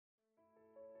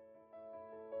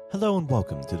Hello and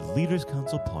welcome to the Leaders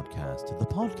Council podcast, the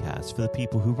podcast for the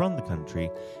people who run the country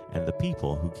and the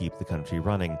people who keep the country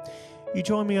running. You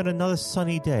join me on another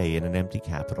sunny day in an empty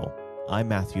capital. I'm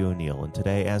Matthew O'Neill, and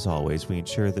today, as always, we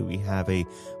ensure that we have a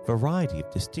variety of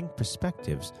distinct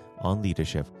perspectives on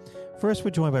leadership. First,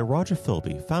 we're joined by Roger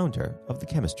Philby, founder of the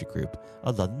Chemistry Group,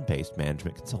 a London-based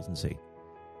management consultancy.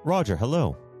 Roger,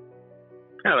 hello.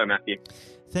 Hello, Matthew.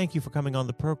 Thank you for coming on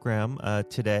the program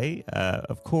today.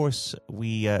 Of course,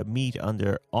 we meet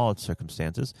under odd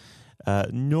circumstances.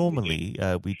 Normally,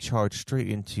 we charge straight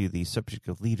into the subject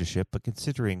of leadership, but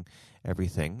considering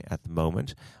everything at the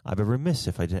moment, I'd be remiss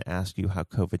if I didn't ask you how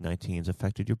COVID-19 has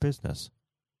affected your business.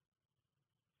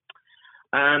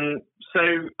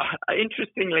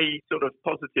 Interestingly, sort of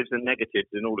positives and negatives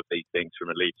in all of these things from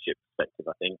a leadership perspective,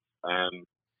 I think.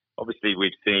 Obviously,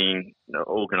 we've seen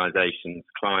organisations,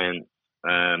 clients,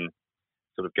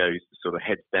 sort of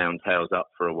heads down, tails up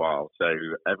for a while. So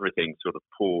everything sort of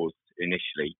paused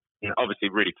initially, obviously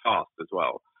really fast as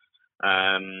well.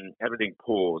 Everything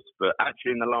paused, but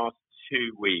actually in the last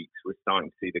 2 weeks, we're starting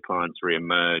to see the clients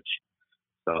re-emerge,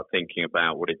 start thinking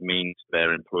about what it means for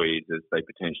their employees as they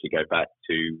potentially go back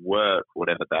to work,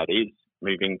 whatever that is,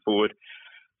 moving forward.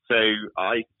 So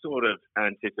I sort of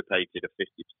anticipated a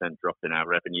 50% drop in our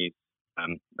revenues.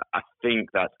 I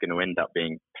think that's going to end up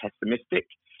being pessimistic,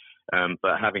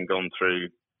 but having gone through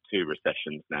 2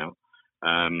 recessions now,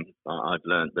 I've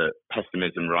learned that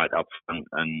pessimism right up front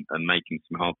and making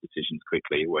some hard decisions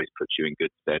quickly always puts you in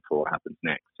good stead for what happens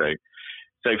next. So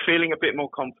feeling a bit more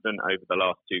confident over the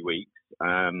last 2 weeks.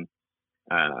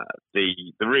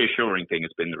 The reassuring thing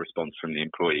has been the response from the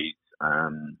employees,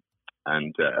 and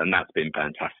that's been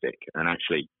fantastic and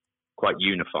actually quite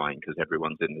unifying because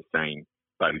everyone's in the same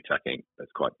boat. I think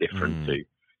that's quite different to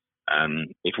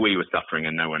if we were suffering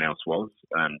and no one else was,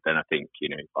 then I think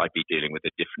I'd be dealing with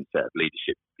a different set of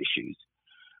leadership issues.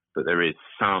 But there is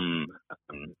some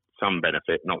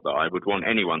benefit, not that I would want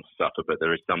anyone to suffer, but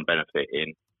there is some benefit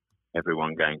in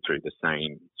everyone going through the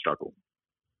same struggle.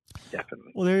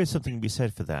 Definitely. Well, there is something to be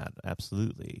said for that.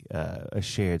 Absolutely, a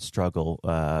shared struggle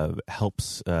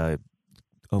helps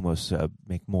almost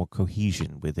make more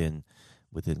cohesion within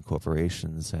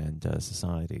corporations and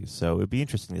societies. So it'd be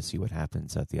interesting to see what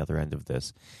happens at the other end of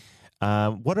this.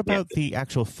 What about the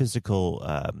actual physical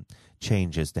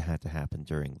changes that had to happen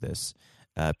during this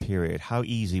period? How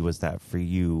easy was that for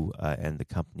you and the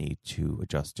company to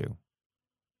adjust to?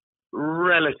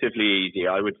 Relatively easy.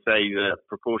 I would say that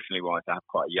proportionally wise, I have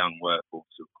quite a young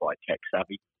workforce who are quite tech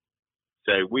savvy.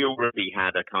 So we already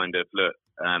had a kind of,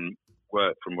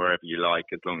 work from wherever you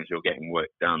like as long as you're getting work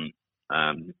done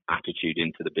attitude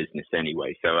into the business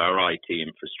anyway. So our IT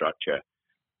infrastructure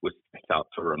was set up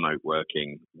for remote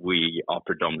working. We are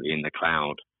predominantly in the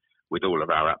cloud with all of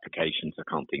our applications. I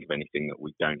can't think of anything that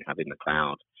we don't have in the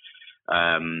cloud.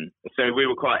 So we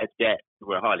were quite adept.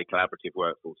 We're a highly collaborative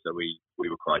workforce, so we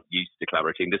were quite used to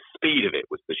collaborating. The speed of it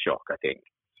was the shock, I think.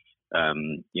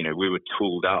 We were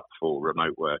tooled up for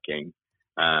remote working.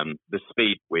 The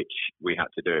speed which we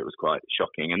had to do it was quite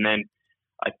shocking. And then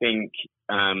I think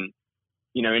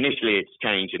initially it's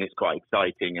changed and it's quite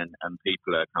exciting and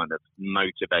people are kind of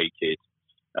motivated.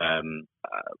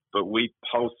 But we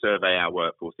pulse survey our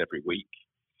workforce every week.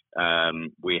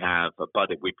 We have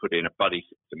we put in a buddy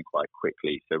system quite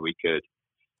quickly so we could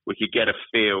get a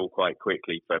feel quite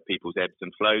quickly for people's ebbs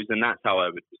and flows. And that's how I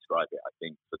would describe it, I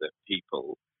think, for the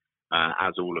people,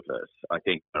 as all of us. I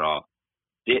think there are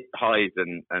highs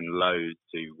and lows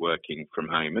to working from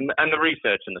home. And the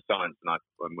research and the science, and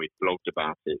when we've blogged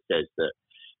about it, says that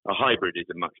a hybrid is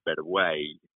a much better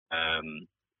way.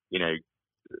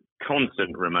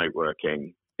 Constant remote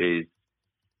working is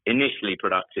initially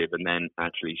productive and then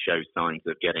actually shows signs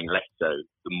of getting less so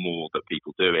the more that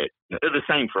people do it. The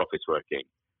same for office working.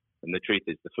 And the truth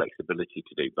is the flexibility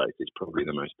to do both is probably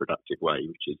the most productive way,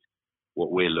 which is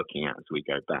what we're looking at as we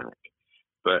go back.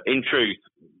 But in truth,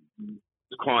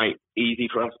 it's quite easy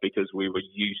for us because we were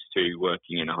used to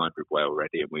working in a hybrid way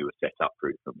already and we were set up for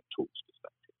it from a tools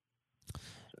perspective.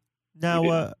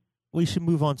 Now, we should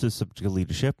move on to the subject of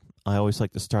leadership. I always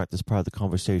like to start this part of the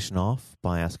conversation off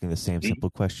by asking the same simple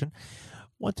question.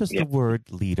 What does the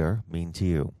word leader mean to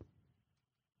you?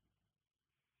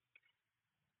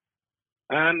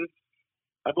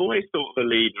 I've always thought of a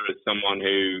leader as someone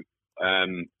who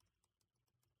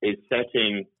is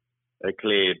setting a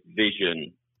clear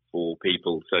vision for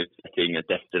people, so setting a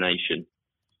destination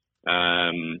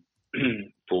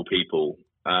for people,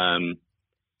 and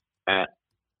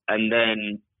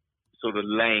then sort of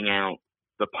laying out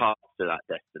the path to that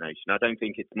destination. I don't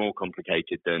think it's more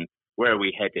complicated than where are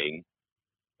we heading,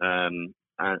 and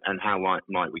how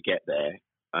might we get there.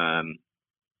 And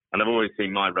I've always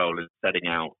seen my role as setting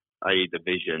out A, the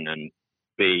vision, and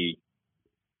B,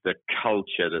 the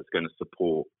culture that's going to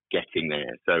support getting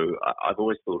there. So I've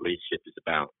always thought leadership is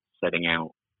about setting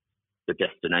out the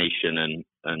destination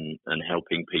and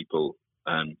helping people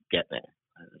get there.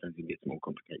 I don't think it's more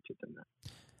complicated than that.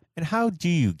 And how do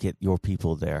you get your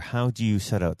people there? How do you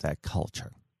set out that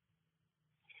culture?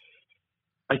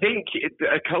 I think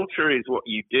a culture is what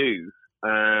you do.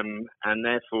 And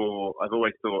therefore, I've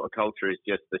always thought a culture is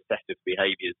just the set of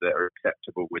behaviours that are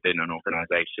acceptable within an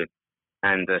organisation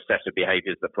and a set of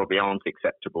behaviours that probably aren't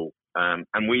acceptable.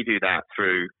 And we do that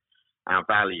through our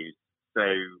values. So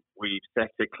we've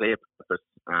set a clear purpose.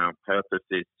 Our purpose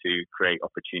is to create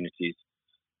opportunities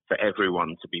for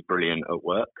everyone to be brilliant at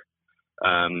work.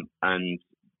 And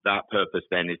that purpose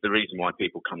then is the reason why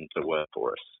people come to work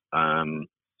for us.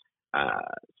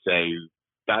 So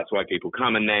that's why people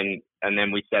come. And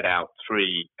then we set out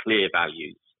 3 clear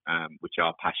values, which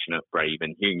are passionate, brave,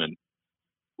 and human,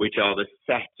 which are the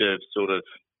set of sort of,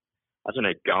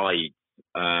 guides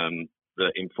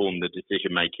that inform the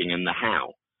decision making and the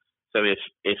how. So if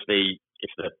the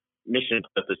mission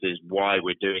purpose is why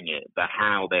we're doing it, the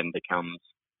how then becomes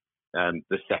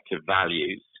the set of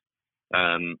values.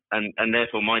 And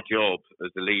therefore my job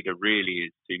as a leader really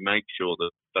is to make sure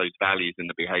that those values and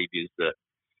the behaviours that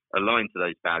align to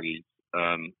those values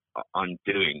I'm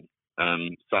doing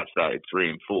such that it's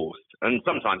reinforced. And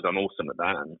sometimes I'm awesome at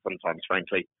that, and sometimes,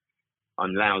 frankly,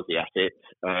 I'm lousy at it.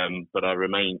 But I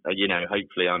remain,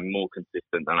 hopefully I'm more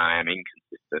consistent than I am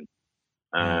inconsistent.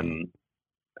 And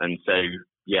so,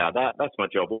 yeah, that's my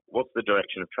job. What's the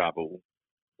direction of travel?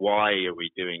 Why are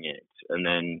we doing it? And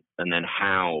then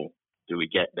how do we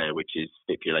get there, which is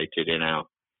stipulated in our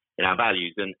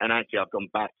values. And actually, I've gone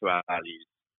back to our values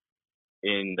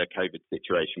in the COVID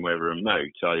situation where we're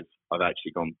remote. I've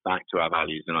actually gone back to our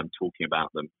values, and I'm talking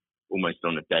about them almost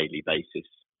on a daily basis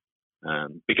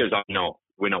because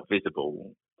we're not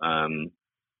visible.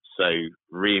 So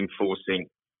reinforcing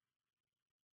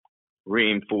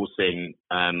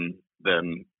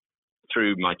them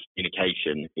through my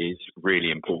communication is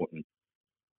really important.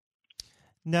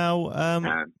 Now,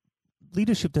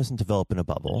 leadership doesn't develop in a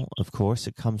bubble, of course.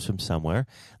 It comes from somewhere.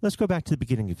 Let's go back to the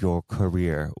beginning of your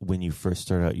career when you first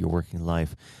started out your working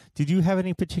life. Did you have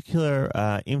any particular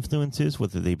influences,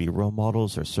 whether they be role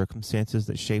models or circumstances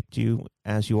that shaped you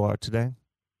as you are today?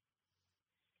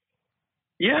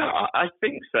 Yeah, I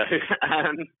think so.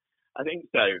 I think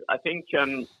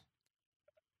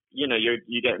you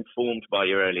get informed by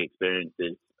your early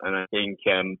experiences, and I think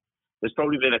there's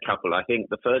probably been a couple. I think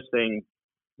the first thing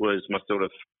was my sort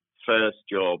of first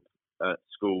job at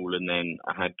school, and then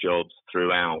I had jobs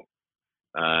throughout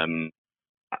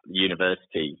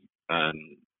university. I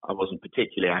wasn't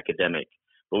particularly academic,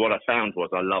 but what I found was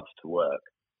I loved to work.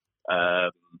 I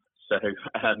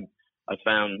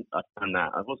found that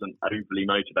I wasn't overly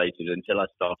motivated until I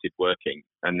started working,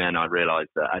 and then I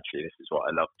realised that actually this is what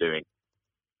I love doing.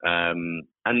 And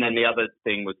then the other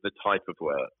thing was the type of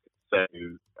work. So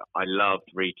I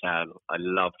loved retail, I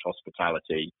loved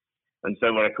hospitality. And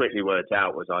so what I quickly worked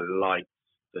out was I liked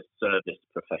the service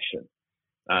profession.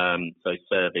 So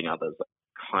serving others, I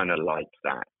kind of liked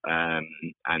that. And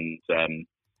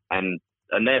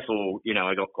therefore,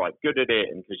 I got quite good at it.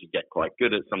 And because you get quite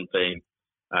good at something,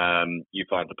 you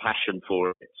find a passion for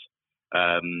it.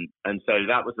 And so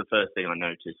that was the first thing I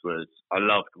noticed was I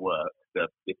loved work, the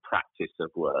practice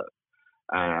of work.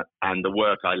 And the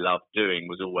work I loved doing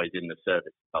was always in the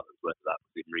service of others, whether that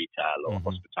was in retail or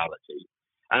hospitality.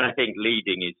 And I think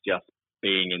leading is just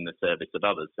being in the service of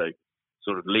others. So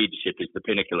sort of leadership is the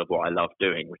pinnacle of what I love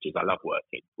doing, which is I love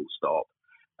working, full stop.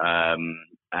 And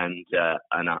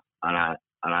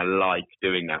I like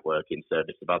doing that work in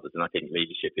service of others. And I think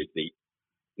leadership is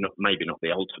maybe not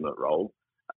the ultimate role,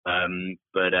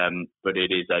 but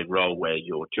it is a role where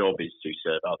your job is to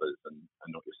serve others and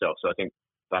not yourself. So I think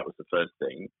that was the first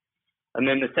thing. And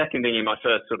then the second thing, in my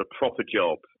first sort of proper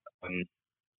job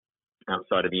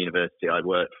outside of university, I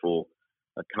worked for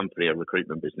a company, a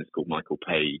recruitment business called Michael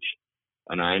Page.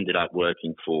 And I ended up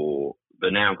working for the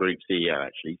now group CEO,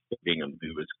 actually, Bingham,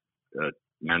 who was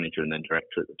manager and then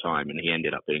director at the time. And he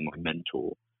ended up being my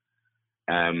mentor.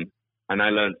 And I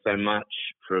learned so much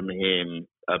from him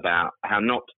about how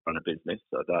not to run a business.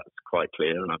 So that's quite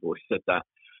clear, and I've always said that.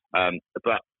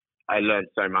 But I learned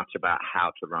so much about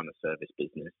how to run a service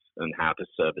business and how to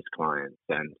service clients,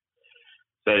 and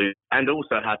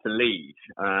also how to lead.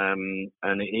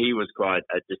 And he was quite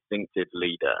a distinctive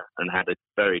leader and had a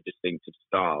very distinctive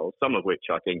style, some of which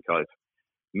I think I've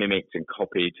mimicked and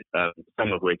copied,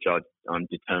 some of which I'm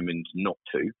determined not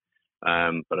to.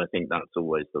 But I think that's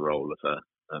always the role of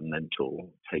a mentor,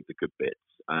 take the good bits.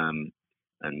 And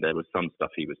there was some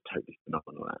stuff he was totally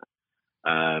phenomenal at,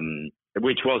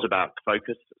 which was about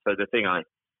focus. So the thing I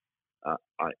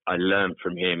learned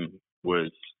from him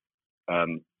was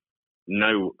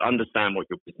understand what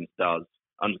your business does,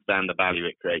 understand the value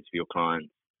it creates for your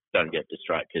clients, don't get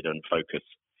distracted, and focus.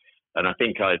 And I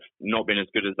think I've not been as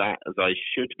good as that as I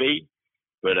should be,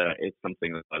 but it's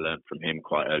something that I learned from him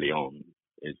quite early on,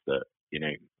 is that,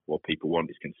 what people want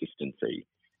is consistency,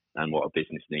 and what a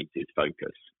business needs is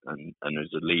focus. And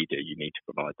as a leader, you need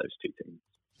to provide those two things.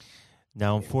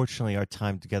 Now, unfortunately, our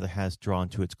time together has drawn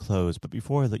to its close. But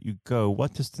before I let you go,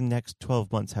 what does the next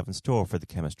 12 months have in store for the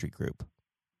chemistry group?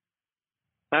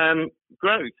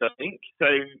 Growth, I think. So,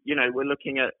 we're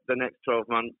looking at the next 12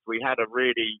 months. We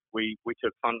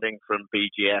took funding from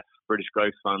BGF, British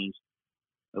Growth Fund,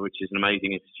 which is an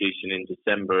amazing institution, in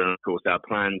December. And of course, our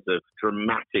plans have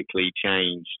dramatically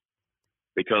changed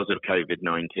because of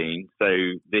COVID-19.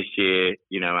 So this year,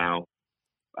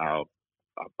 our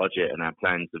budget and our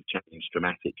plans have changed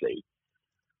dramatically.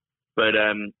 But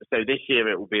so this year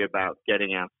it will be about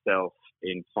getting ourselves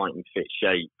in fighting fit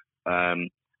shape,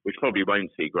 which probably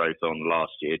won't see growth on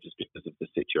last year just because of the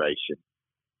situation.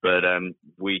 But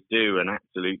we do and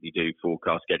absolutely do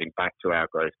forecast getting back to our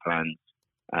growth plans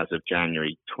as of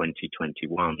January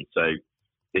 2021. So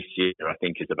this year, I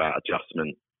think, is about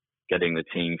adjustment, getting the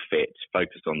team fit,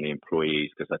 focus on the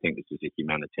employees, because I think this is a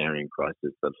humanitarian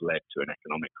crisis that's led to an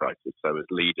economic crisis. So as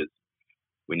leaders,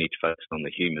 we need to focus on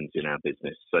the humans in our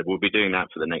business. So we'll be doing that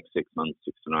for the next 6 to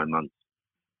 9 months,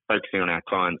 focusing on our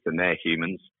clients and their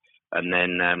humans, and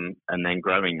then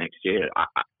growing next year.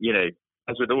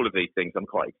 As with all of these things, I'm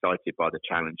quite excited by the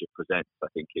challenge it presents. I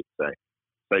think it's a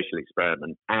social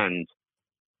experiment, and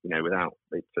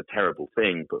it's a terrible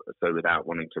thing, but so without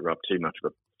wanting to rub too much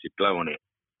of a positive glow on it,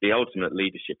 the ultimate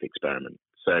leadership experiment.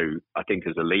 So I think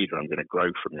as a leader, I'm going to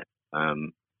grow from it.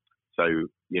 I'm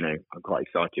quite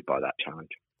excited by that challenge.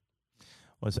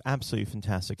 Well, it's absolutely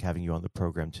fantastic having you on the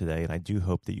program today, and I do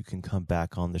hope that you can come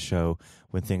back on the show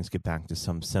when things get back to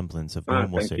some semblance of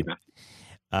normalcy.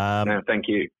 Thank you, thank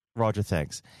you. Roger,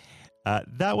 thanks.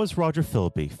 That was Roger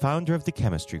Philby, founder of the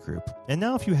Chemistry Group. And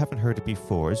now, if you haven't heard it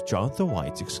before, is Jonathan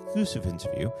White's exclusive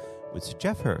interview with Sir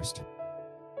Geoff Hurst.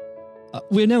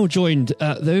 We're now joined,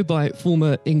 though, by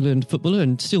former England footballer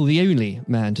and still the only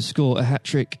man to score a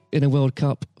hat-trick in a World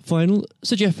Cup final,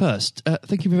 Sir Geoff Hurst.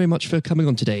 Thank you very much for coming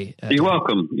on today. You're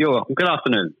welcome. You're welcome. Good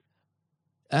afternoon.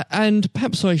 And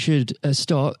perhaps I should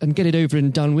start and get it over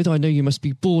and done with. I know you must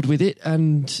be bored with it,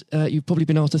 and you've probably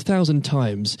been asked 1,000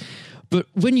 times. But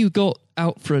when you got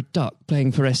out for a duck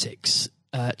playing for Essex,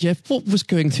 Geoff, what was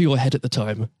going through your head at the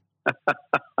time?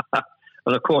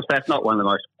 Well, of course, that's not one of the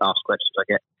most asked questions I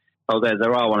get. Although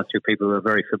there are one or two people who are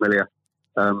very familiar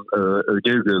who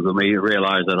do Google me, who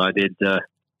realise that I did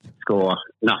score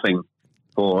nothing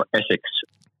for Essex.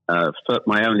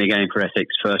 My only game for Essex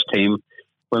first team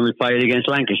when we played against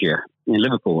Lancashire in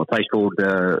Liverpool, a place called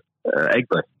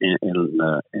Egbert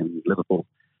in Liverpool.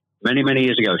 Many, many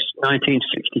years ago,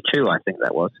 1962, I think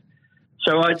that was.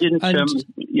 So I didn't, I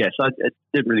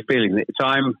didn't really feel it at the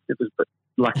time. It was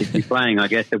lucky to be playing, I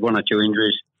guess. There were one or two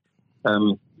injuries.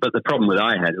 But the problem that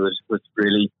I had was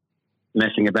really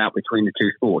messing about between the two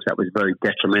sports. That was very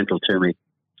detrimental to me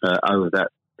over that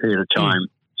period of time,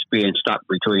 being stuck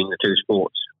between the two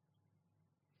sports.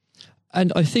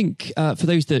 And I think for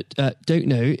those that don't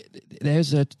know,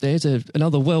 there's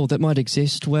another world that might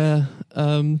exist where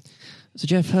Sir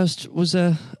Geoff Hurst was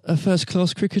a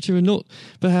first-class cricketer and not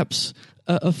perhaps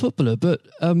a footballer. But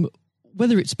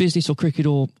whether it's business or cricket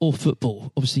or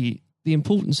football, obviously the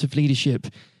importance of leadership,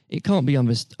 it can't be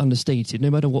understated,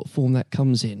 no matter what form that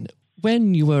comes in.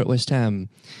 When you were at West Ham,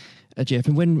 Geoff,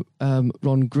 and when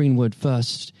Ron Greenwood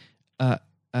first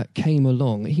came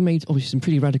along, he made obviously some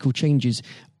pretty radical changes.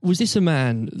 Was this a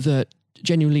man that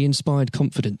genuinely inspired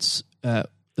confidence the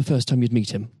first time you'd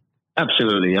meet him?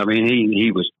 Absolutely. I mean,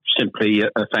 he was simply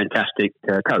a fantastic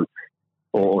coach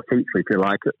or teacher, if you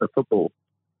like, at football.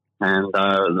 And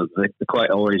they quite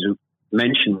always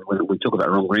mention when we talk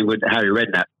about Ron Greenwood, Harry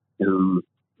Redknapp, who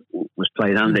was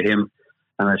played under him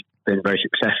and has been very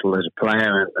successful as a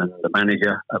player and the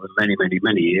manager over many, many,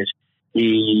 many years.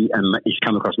 He's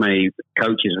come across many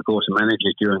coaches, of course, and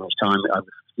managers during his time, over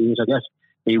 50 years, I guess.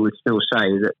 He would still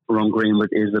say that Ron Greenwood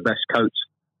is the best coach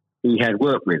he'd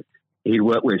worked with.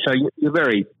 So you're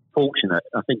very fortunate.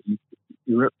 I think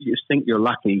you think you're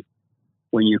lucky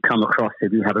when you come across,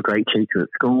 if you have a great teacher at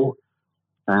school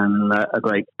and a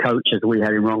great coach, as we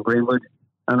had in Ron Greenwood,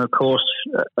 and of course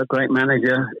a great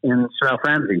manager in Sir Alf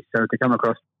Ramsey. So to come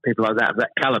across people like that, of that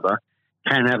calibre,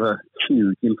 can have a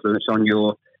huge influence on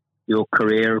your your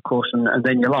career, of course, and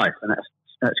then your life, and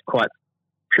that's quite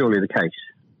purely the case.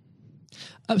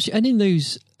 Absolutely. And in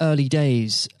those early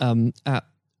days at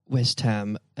West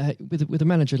Ham, with a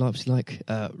manager like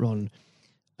Ron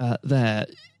there,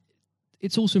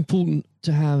 it's also important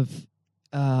to have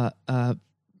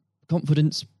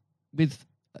confidence with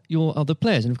your other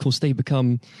players, and of course they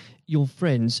become your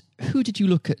friends. Who did you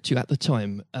look at the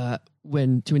time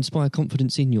when to inspire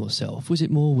confidence in yourself? Was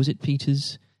it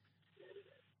Peters?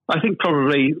 I think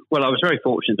probably, I was very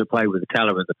fortunate to play with the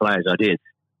calibre of the players I did.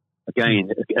 Again,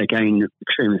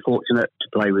 extremely fortunate to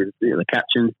play with the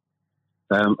captain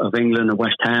of England and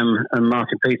West Ham, and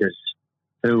Martin Peters,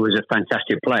 who was a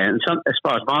fantastic player. And as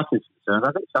far as Martin's concerned,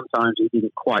 I think sometimes he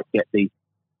didn't quite get the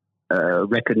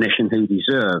recognition he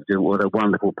deserved, and what a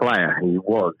wonderful player he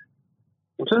was.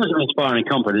 In terms of inspiring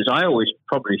confidence, I always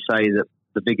probably say that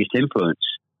the biggest influence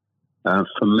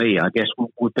for me, I guess,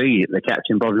 would be the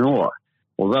captain, Bobby Moore.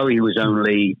 Although he was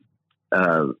only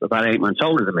about 8 months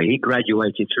older than me, he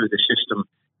graduated through the system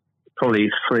probably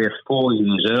 3 or 4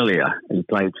 years earlier. He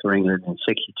played for England in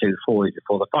 62, 4 years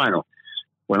before the final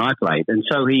when I played. And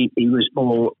so he was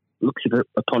more, looked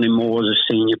upon him more as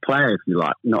a senior player, if you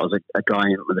like, not as a guy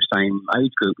with the same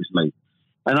age group as me.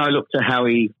 And I looked at how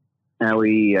he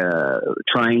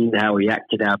trained, how he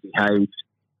acted, how he behaved,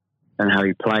 and how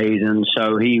he played. And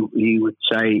so he would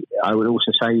say, I would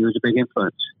also say he was a big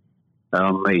influence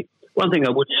on me. One thing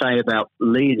I would say about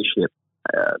leadership,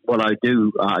 what I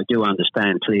do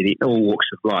understand clearly in all walks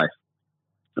of life,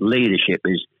 leadership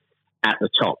is at the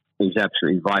top, is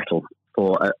absolutely vital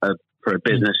for a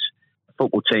business, a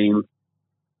football team,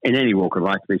 in any walk of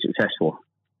life to be successful.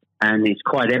 And it's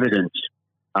quite evident.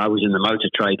 I was in the motor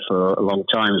trade for a long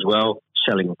time as well,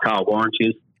 selling car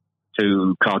warranties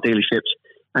to car dealerships.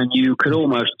 And you could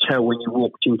almost tell when you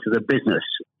walked into the business,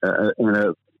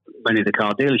 many of the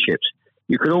car dealerships,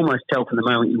 you could almost tell from the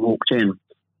moment you walked in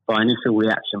by initial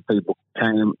reaction, people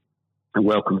came and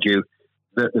welcomed you,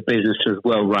 that the business was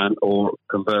well run or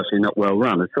conversely not well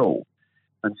run at all.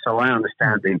 And so I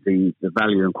understand the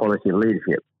value and quality of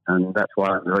leadership. And that's why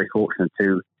I'm very fortunate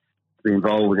to be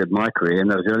involved in my career in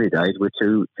those early days with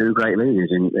two great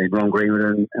leaders in Ron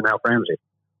Greenwood and Alf Ramsey.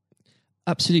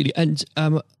 Absolutely. And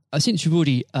since you've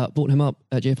already brought him up,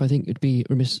 Jeff, I think it'd be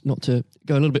remiss not to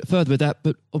go a little bit further with that.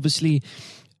 But obviously,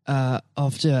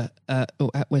 after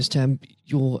at West Ham,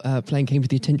 your playing came to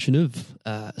the attention of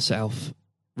Sir Alf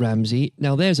Ramsey.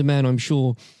 Now, there's a man I'm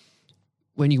sure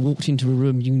when you walked into a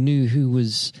room, you knew who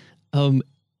was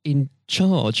in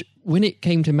charge. When it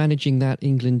came to managing that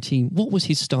England team, what was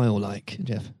his style like,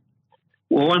 Jeff?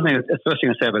 Well, the first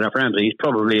thing I say about Alf Ramsey, he's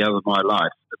probably over my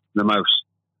life the most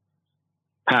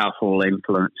powerful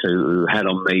influence who had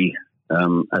on me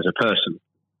as a person.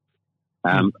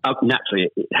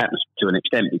 Naturally, it happens to an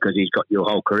extent because he's got your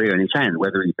whole career in his hand.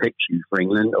 Whether he picks you for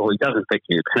England or he doesn't pick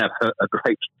you, it can have a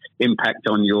great impact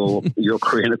on your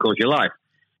career and, of course, your life.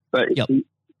 But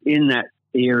in that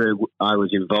era I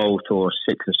was involved for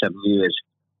 6 or 7 years,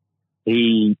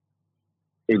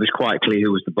 it was quite clear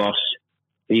who was the boss.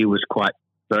 He was quite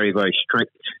very, very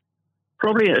strict.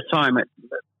 Probably at the time,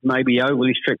 maybe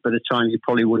overly strict, but at the time you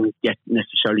probably wouldn't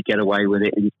necessarily get away with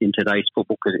it in today's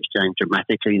football because it's changed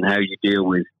dramatically in how you deal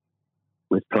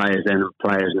with players then and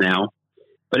players now.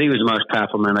 But he was the most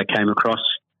powerful man I came across,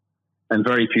 and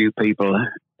very few people.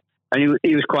 And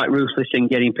he was quite ruthless in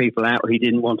getting people out who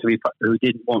didn't want to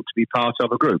be part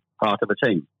of a group, part of a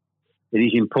team. It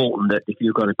is important that if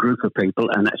you've got a group of people,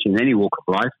 and that's in any walk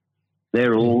of life,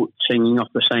 they're all singing off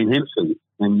the same hymn sheet,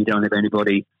 and you don't have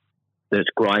anybody that's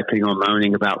griping or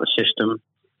moaning about the system.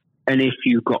 And if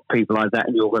you've got people like that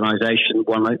in the organisation,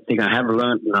 one thing I have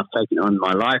learned, and I've taken it on in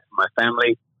my life, my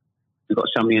family, you've got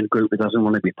somebody in the group that doesn't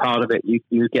want to be part of it,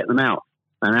 you get them out.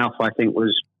 And Alf, I think,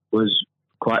 was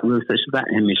quite ruthless with that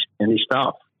in his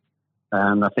staff.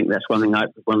 And I think that's one of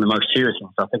the most serious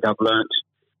things I think I've learned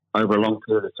over a long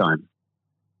period of time.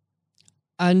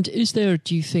 And is there,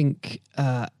 do you think,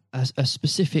 a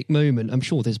specific moment, I'm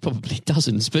sure there's probably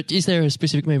dozens, but is there a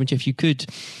specific moment, Jeff, you could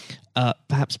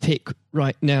perhaps pick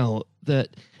right now that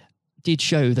did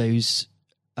show those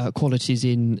qualities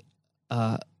in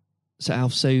Sir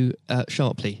Alf so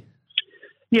sharply?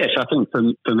 Yes, I think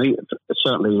for me,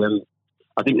 certainly,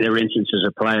 I think there are instances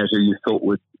of players who you thought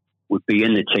would be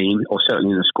in the team or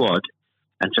certainly in the squad,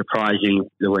 and surprising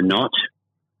they were not.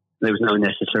 There was no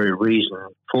necessary reason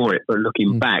for it, but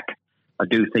looking back, I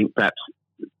do think perhaps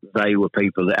they were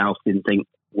people that Alf didn't think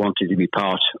wanted to be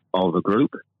part of a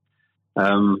group.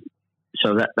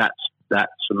 So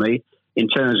that's for me. In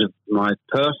terms of my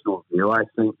personal view, I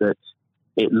think that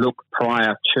it looked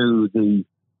prior to the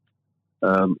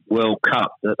World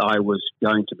Cup that I was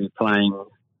going to be playing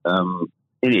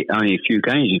in it only a few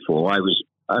games before. I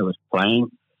was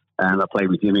playing, and I played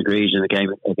with Jimmy Greaves in the game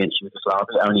against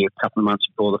Yugoslavia only a couple of months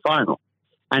before the final.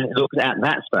 And it looked at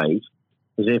that stage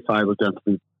as if I was going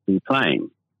to be playing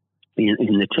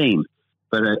in the team.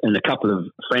 But in a couple of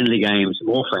more friendly games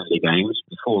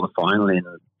before the final in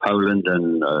Poland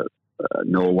and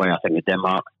Norway, I think, and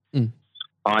Denmark,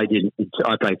 I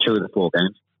played 2 of the 4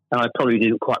 games, and I probably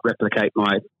didn't quite replicate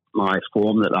my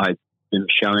form that I'd been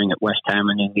showing at West Ham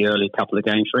and in the early couple of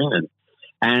games for England.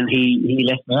 And he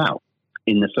left me out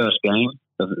in the first game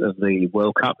of the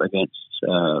World Cup against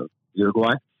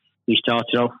Uruguay. He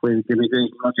started off with Jimmy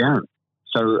Greaves and Roger Philby.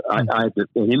 So I had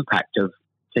an impact of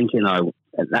thinking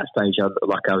at that stage I looked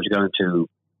like I was going to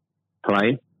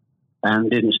play, and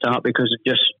didn't start because of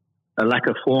just a lack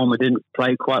of form. I didn't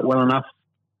play quite well enough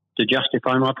to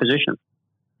justify my position.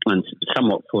 And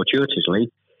somewhat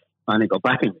fortuitously, I only got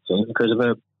back in the team because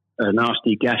of a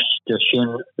nasty gash to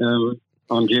shin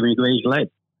on Jimmy Greaves' leg.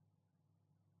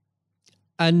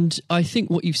 And I think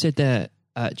what you've said there,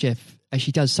 Jeff,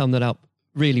 actually does sum that up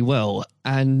really well.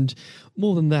 And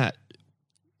more than that,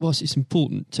 whilst it's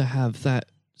important to have that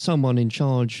someone in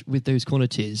charge with those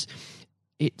qualities,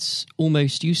 it's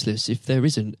almost useless if there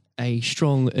isn't a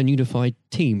strong and unified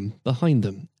team behind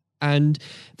them. And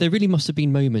there really must have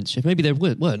been moments, maybe there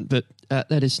weren't, but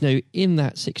let us know, in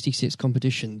that 66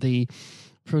 competition, the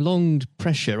prolonged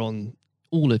pressure on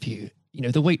all of you,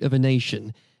 the weight of a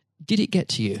nation, did it get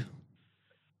to you?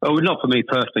 Oh, not for me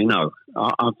personally, no.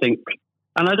 I think,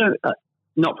 and I don't,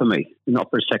 not for me, not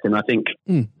for a second. I think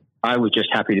I was just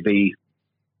happy to be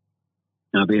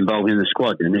involved in the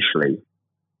squad initially.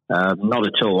 Not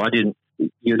at all.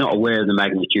 You're not aware of the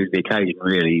magnitude of the occasion,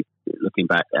 really, looking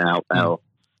back out.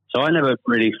 So I never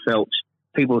really felt,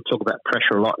 people talk about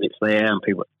pressure a lot and it's there, and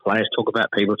players talk about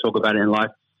it in life.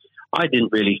 I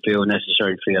didn't really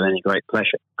necessarily feel any great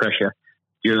pressure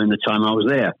during the time I was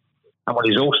there. And what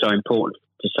is also important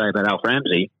to say about Alf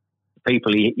Ramsey, the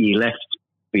people he left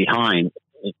behind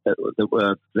that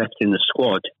were left in the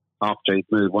squad after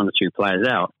he'd moved 1 or 2 players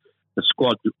out, the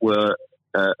squad were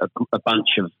a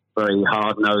bunch of very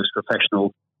hard-nosed,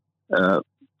 professional,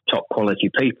 top-quality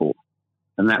people.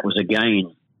 And that was,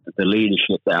 again, the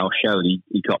leadership that Al showed.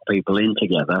 He got people in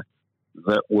together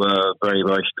that were very,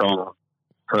 very strong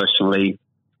personally.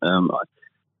 And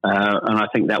I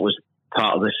think that was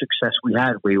part of the success we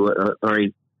had. We were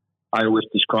I always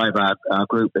describe our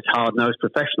group as hard-nosed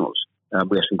professionals.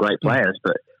 We have some great players,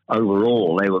 but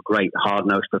overall they were great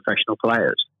hard-nosed professional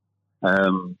players.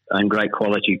 And great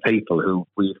quality people who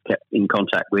we've kept in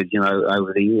contact with,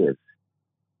 over the years.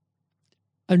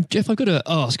 And Jeff, I've got to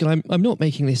ask, and I'm not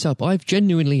making this up, I've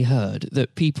genuinely heard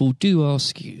that people do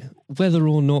ask you whether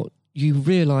or not you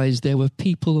realise there were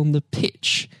people on the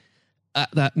pitch at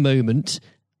that moment.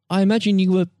 I imagine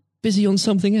you were busy on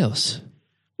something else.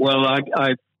 Well,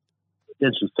 I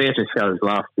did some theatre shows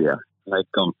last year.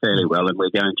 They've gone fairly well, and we're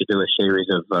going to do a series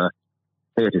of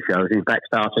theatre shows, in fact,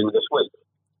 starting this week,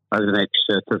 over the next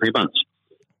 2 or 3 months.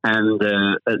 And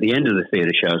at the end of the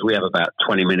theatre shows, we have about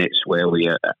 20 minutes where we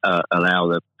allow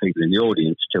the people in the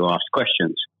audience to ask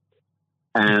questions.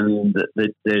 And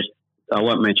I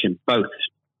won't mention both.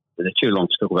 They're too long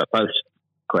to talk about both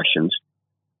questions.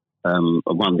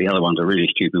 The other one's a really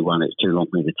stupid one. It's too long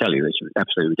for me to tell you. It's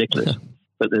absolutely ridiculous.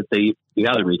 But the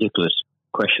other ridiculous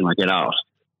question I get asked,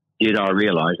 did I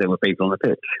realise there were people on the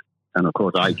pitch? And of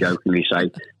course, I jokingly say,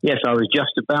 yes, I was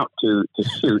just about to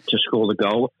shoot to score the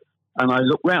goal. And I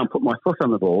looked round, put my foot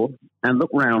on the ball, and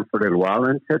looked round for a little while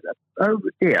and said, oh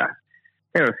dear,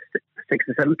 there are 6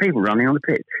 or 7 people running on the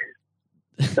pitch.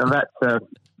 So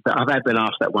I've been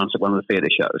asked that once at one of the theatre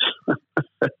shows.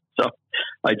 So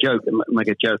I make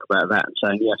a joke about that and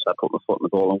saying, yes, I put my foot on the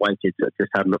ball and waited to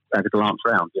just have a glance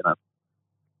round,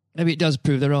 Maybe it does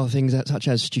prove there are things such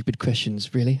as stupid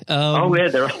questions, really. Oh, yeah,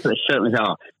 there certainly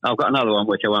are. I've got another one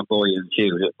which I won't bore you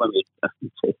with. It won't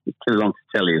be too long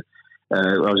to tell you.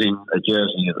 I was in a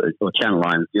Jersey, or Channel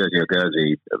Line, Jersey or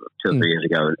Guernsey, 2 or 3 years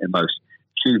ago, and most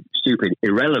stupid,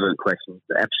 irrelevant questions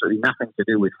that absolutely nothing to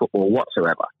do with football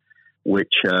whatsoever,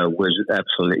 which was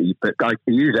absolutely, but I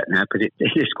can use that now because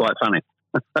it is quite funny.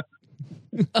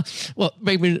 Well,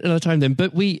 maybe another time then,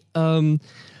 but we... well,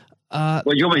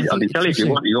 you want me? I can tell you if you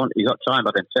want. You got time?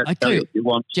 I can tell you if you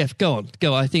want. Jeff, go on.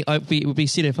 I think it would be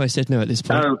silly if I said no at this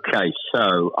point. Okay,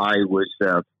 so I was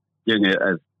doing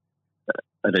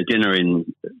at a dinner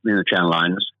in the Channel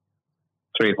Islands,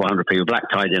 300 or 400 people, black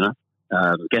tie dinner,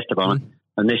 guest of honour.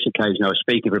 On this occasion, I was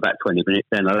speaking for about 20 minutes,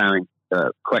 then allowing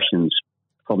questions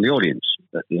from the audience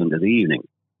at the end of the evening.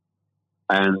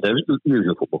 And there was the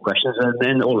usual football questions. And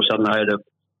then all of a sudden I had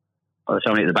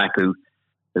somebody at the back who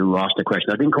asked a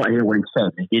question. I didn't quite hear what he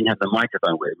said. He didn't have the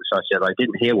microphone with him. So I said, I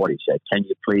didn't hear what he said. Can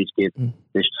you please give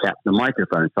this chap the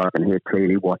microphone so I can hear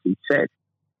clearly what he said?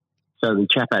 So the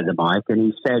chap had the mic and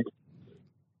he said,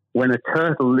 when a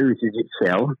turtle loses its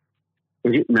shell,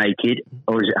 is it naked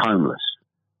or is it homeless?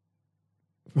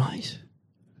 Right.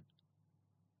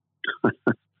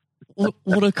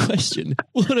 What a question.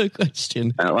 What a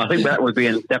question. I think that would be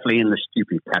definitely in the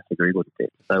stupid category, wouldn't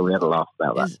it? So we had a laugh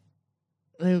about that.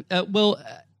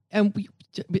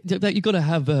 You've got to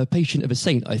have a patient of a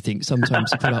saint, I think,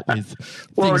 sometimes to put up with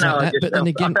things like that. But then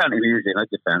again, I found it amusing. I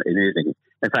just found it amusing.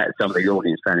 In fact, some of the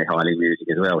audience found it highly amusing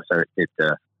as well. So it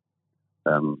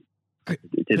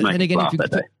did make me laugh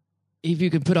that day. If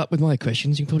you can put up with my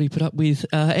questions, you can probably put up with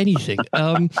anything.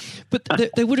 But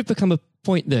there would have become a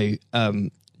point, though,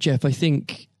 Jeff. I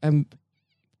think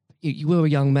you were a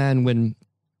young man when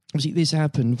obviously this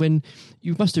happened, when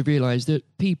you must have realised that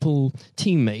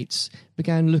teammates,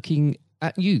 began looking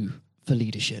at you for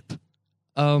leadership.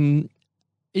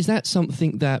 Is that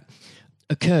something that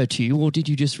occurred to you, or did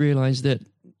you just realise that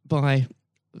by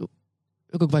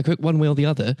one way or the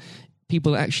other,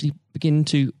 people actually begin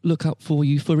to look up for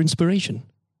you for inspiration?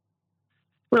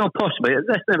 Well, possibly.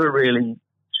 That's never really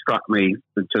struck me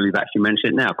until you've actually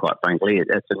mentioned it now, quite frankly.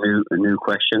 It's a new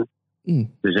question.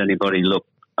 Does anybody look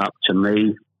up to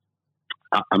me?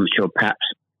 I'm sure perhaps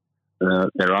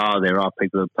there are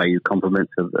people who pay you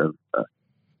compliments of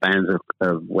fans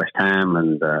of West Ham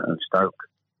and Stoke,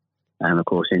 and of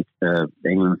course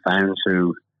England fans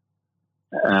who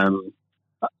I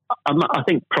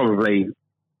think probably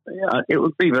it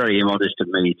would be very immodest of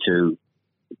me to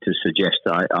suggest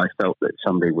that I felt that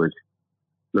somebody was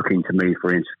looking to me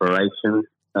for inspiration.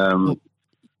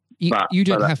 You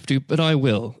don't have to, but I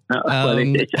will.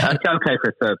 It's okay for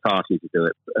a third party to do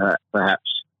it. Perhaps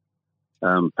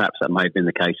that may have been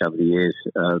the case over the years.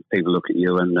 People look at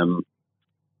you and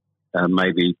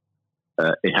maybe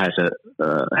it has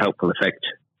a helpful effect.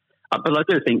 But I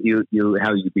do think you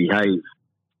how you behave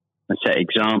and set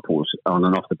examples on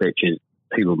and off the pitches,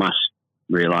 people must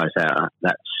realise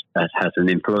that has an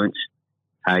influence.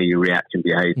 How you react and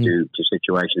behave to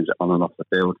situations on and off the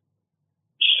field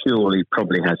surely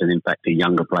probably has an impact to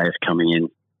younger players coming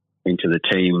into the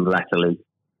team latterly.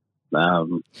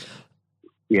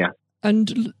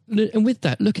 And with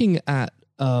that, looking at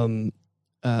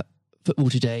football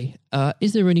today,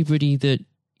 is there anybody that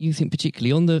you think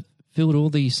particularly on the field or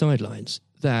the sidelines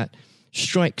that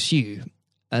strikes you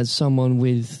as someone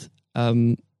with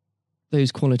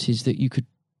those qualities that you could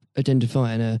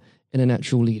identify in a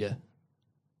natural leader?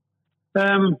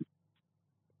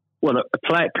 Well,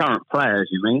 current players,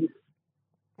 you mean?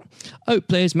 Oh,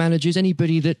 players, managers,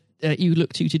 anybody that you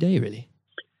look to today, really?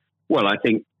 Well, I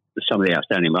think some of the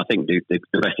outstanding. I think the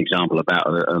best example about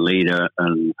a leader at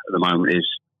the moment is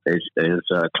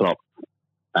Klopp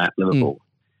at Liverpool.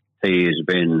 He has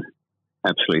been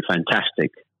absolutely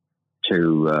fantastic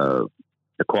to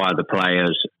acquire the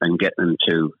players and get them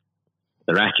to.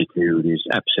 Their attitude is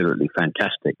absolutely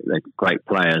fantastic. They're great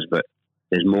players, but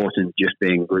there's more than just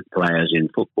being good players in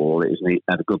football. It is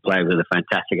have a good player with a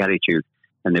fantastic attitude,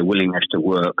 and their willingness to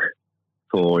work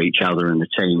for each other and the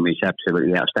team is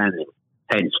absolutely outstanding.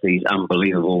 Hence these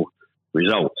unbelievable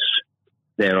results.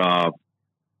 There are,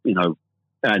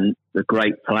 and the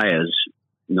great players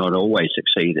not always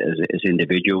succeed as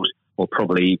individuals, or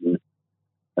probably even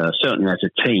certainly as a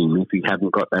team if you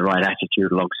haven't got the right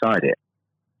attitude alongside it.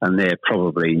 And they're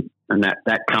probably, and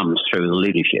that comes through the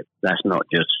leadership. That's not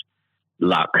just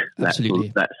luck.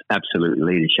 Absolutely. That's absolutely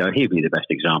leadership. He'd be the best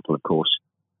example, of course,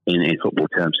 in football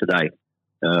terms today.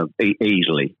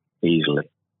 Easily.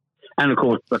 And of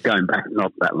course, but going back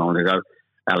not that long ago,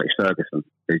 Alex Ferguson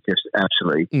is just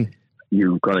absolutely.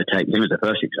 You've got to take him as the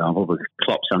first example, because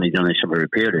Klopp's only done this over a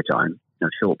period of time, a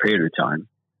short period of time.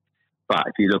 But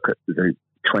if you look at the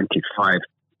 26,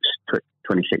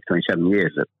 27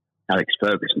 years that Alex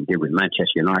Ferguson did with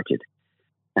Manchester United,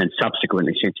 and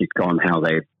subsequently since he's gone, how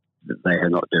they are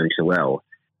not doing so well.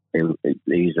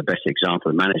 He's the best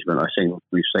example of management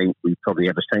we've probably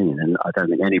ever seen, and I don't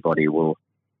think anybody will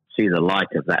see the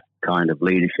light of that kind of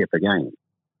leadership again.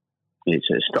 It's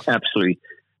absolutely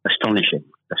astonishing.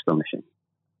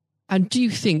 And do you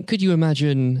think, could you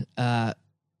imagine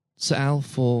Sir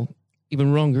Alf or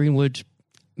even Ron Greenwood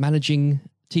managing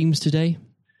teams today?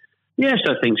 Yes,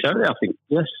 I think so. I think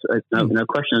yes, no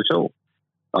question at all.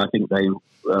 I think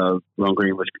Ron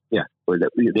Greenwood. Yeah, well,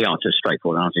 the answer,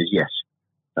 straightforward answer is yes.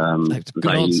 That's a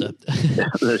good answer.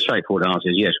 The straightforward answer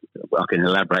is yes. I can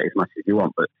elaborate as much as you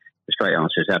want, but the straight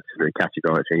answer is absolutely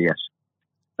categorically yes.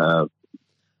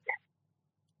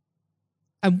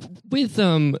 And with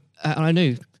I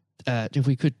know if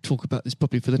we could talk about this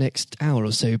probably for the next hour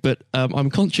or so, but I'm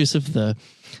conscious of the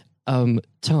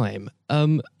time.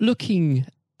 Looking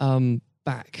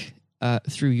back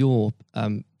through your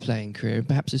playing career,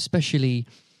 perhaps especially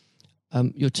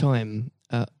your time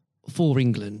for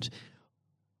England,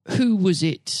 who was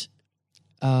it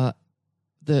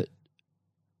that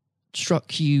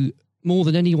struck you more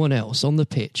than anyone else on the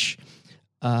pitch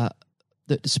that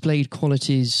displayed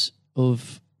qualities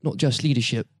of not just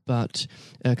leadership but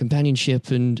companionship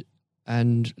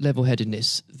and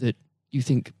level-headedness that you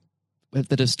think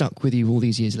that have stuck with you all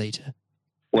these years later?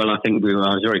 Well, I think I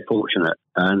was very fortunate,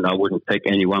 and I wouldn't pick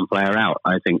any one player out.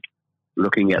 I think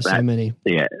looking at that,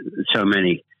 so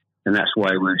many, and that's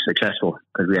why we were successful,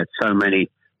 because we had so many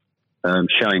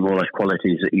showing all those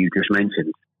qualities that you just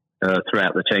mentioned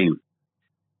throughout the team.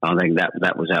 I think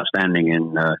that was outstanding,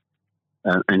 and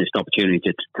it's an opportunity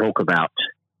to talk about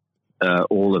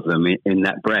all of them in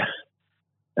that breath.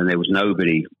 And there was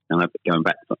nobody, and going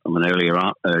back from an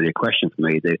earlier question for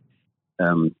me,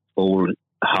 all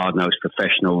hard-nosed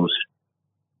professionals,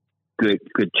 good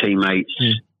teammates,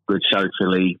 good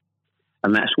socially,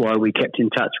 and that's why we kept in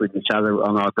touch with each other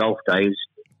on our golf days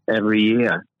every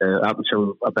year up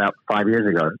until about 5 years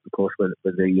ago. Of course, with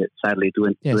the sadly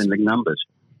dwindling numbers,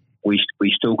 we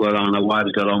still got on. Our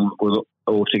wives got on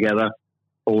all together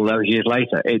all those years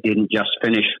later. It didn't just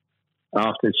finish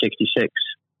after '66.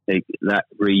 That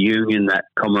reunion, that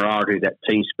camaraderie, that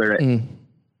team spirit.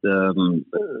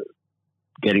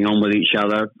 Getting on with each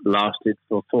other lasted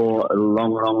for a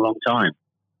long time,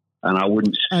 and I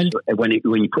wouldn't. When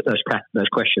you put those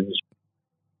questions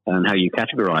and how you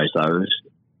categorise those,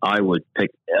 I would pick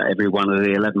every one of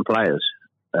the 11 players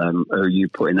who you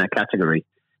put in that category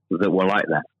that were like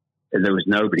that. There was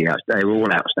nobody else; they were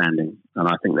all outstanding, and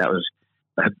I think that was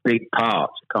a big part.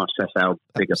 I can't stress how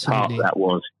big a part that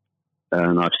was,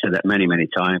 and I've said that many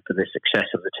times for the success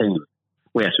of the team.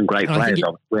 We had some great players.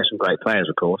 We had some great players,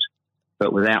 of course.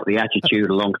 But without the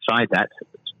attitude alongside that,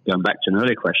 going back to an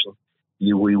earlier question,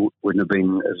 we wouldn't have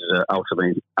been as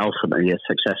ultimately as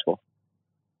successful.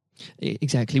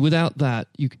 Exactly. Without that,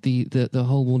 the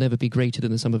whole will never be greater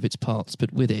than the sum of its parts.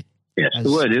 But with it, yes,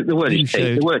 the word is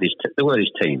team. The word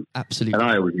is team. Absolutely. And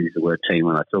I always use the word team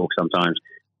when I talk. Sometimes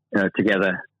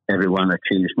together, everyone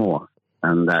achieves more,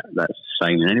 and that's the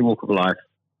same in any walk of life.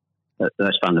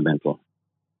 That's fundamental.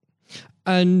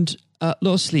 And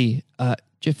lastly,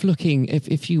 Jeff, looking,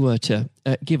 if you were to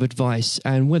give advice,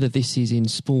 and whether this is in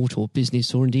sport or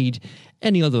business or indeed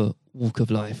any other walk of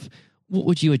life, what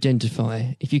would you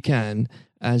identify, if you can,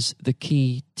 as the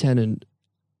key tenet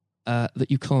that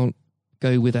you can't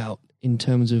go without in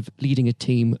terms of leading a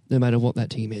team, no matter what that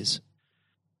team is?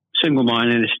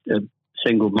 Single-mindedness,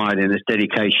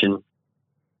 dedication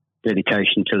to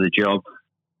the job,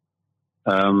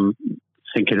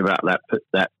 thinking about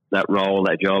that role,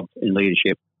 that job in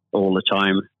leadership all the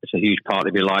time. It's a huge part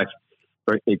of your life.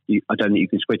 I don't think you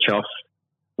can switch off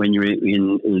when you're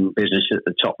in business at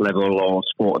the top level or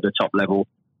sport at the top level.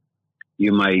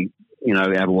 You may,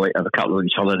 have a couple of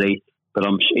weeks holiday, but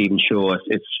I'm even sure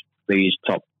if these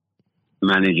top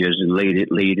managers and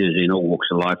leaders in all walks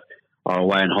of life are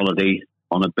away on holiday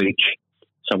on a beach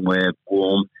somewhere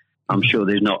warm, I'm sure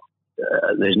they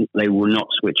will not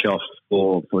switch off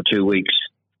for 2 weeks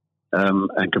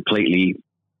and completely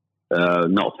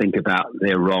not think about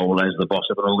their role as the boss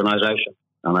of an organisation.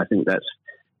 And I think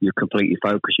you're completely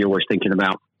focused. You're always thinking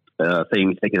about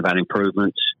things, thinking about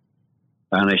improvements,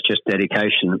 and it's just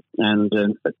dedication and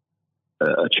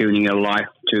tuning your life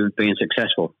to being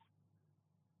successful.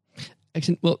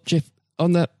 Excellent. Well, Jeff,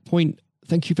 on that point,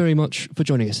 thank you very much for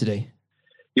joining us today.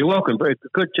 You're welcome. Very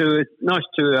good nice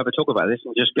to have a talk about this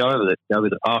and just go over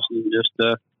the past and just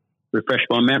refresh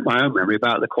my own memory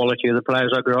about the quality of the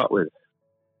players I grew up with.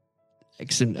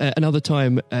 Excellent. Another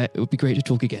time, it would be great to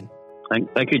talk again.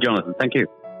 Thank you, Jonathan. Thank you.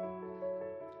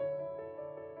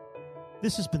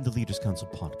 This has been the Leaders Council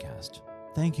podcast.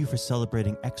 Thank you for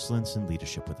celebrating excellence in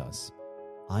leadership with us.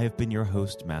 I have been your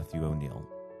host, Matthew O'Neill.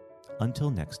 Until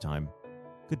next time,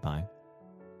 goodbye.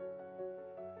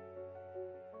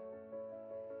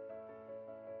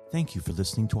 Thank you for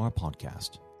listening to our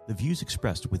podcast. The views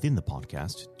expressed within the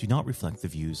podcast do not reflect the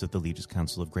views of the Leaders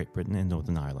Council of Great Britain and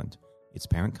Northern Ireland, its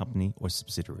parent company or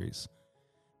subsidiaries,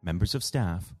 members of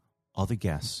staff, other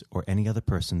guests, or any other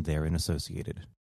person therein associated.